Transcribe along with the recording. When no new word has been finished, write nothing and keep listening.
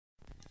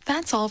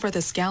That's all for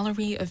this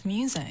gallery of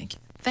music.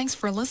 Thanks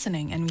for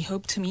listening, and we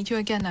hope to meet you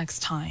again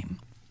next time.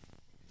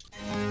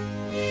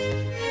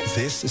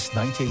 This is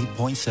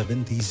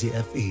 98.7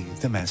 DZFE,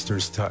 The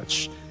Master's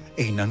Touch,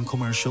 a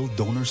non-commercial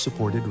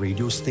donor-supported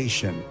radio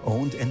station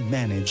owned and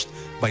managed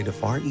by the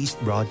Far East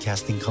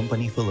Broadcasting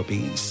Company,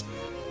 Philippines,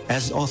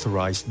 as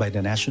authorized by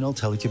the National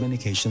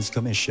Telecommunications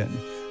Commission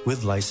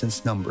with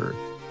license number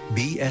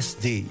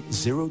BSD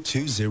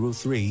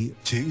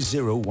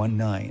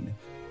 0203-2019.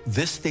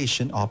 This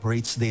station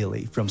operates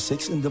daily from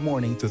 6 in the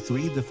morning to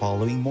 3 the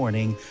following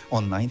morning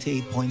on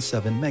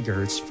 98.7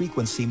 MHz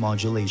frequency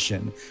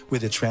modulation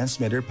with a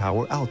transmitter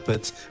power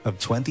output of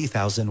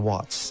 20,000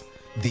 watts.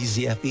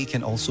 DZFE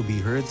can also be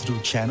heard through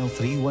Channel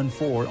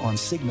 314 on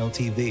Signal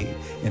TV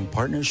in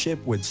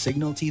partnership with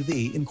Signal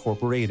TV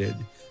Incorporated.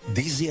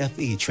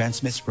 DZFE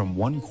transmits from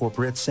one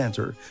corporate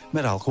center,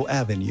 Meralco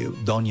Avenue,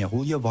 Doña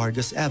Julia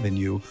Vargas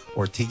Avenue,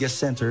 Ortigas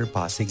Center,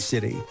 Pasig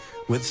City,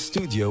 with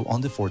studio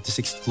on the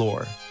 46th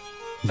floor.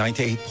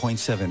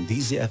 98.7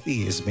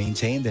 DZFE is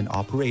maintained and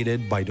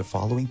operated by the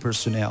following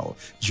personnel,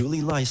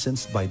 duly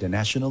licensed by the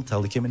National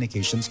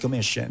Telecommunications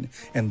Commission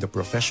and the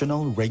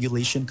Professional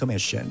Regulation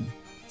Commission.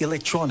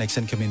 Electronics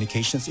and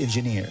Communications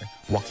Engineer,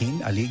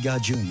 Joaquin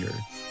Aliga Jr.,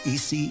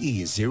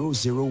 ECE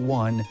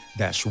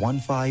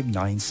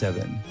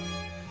 001-1597.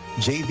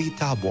 JV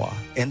Tabua,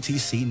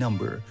 NTC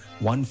number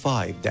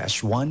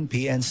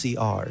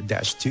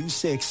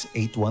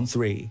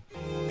 15-1PNCR-26813.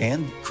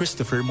 And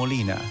Christopher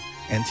Molina,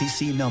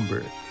 NTC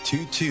number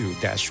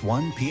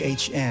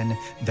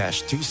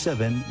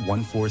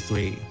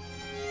 22-1PHN-27143.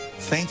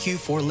 Thank you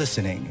for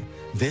listening.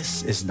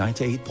 This is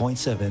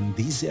 98.7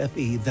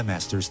 DZFE The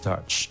Master's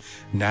Touch.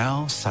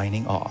 Now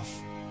signing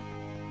off.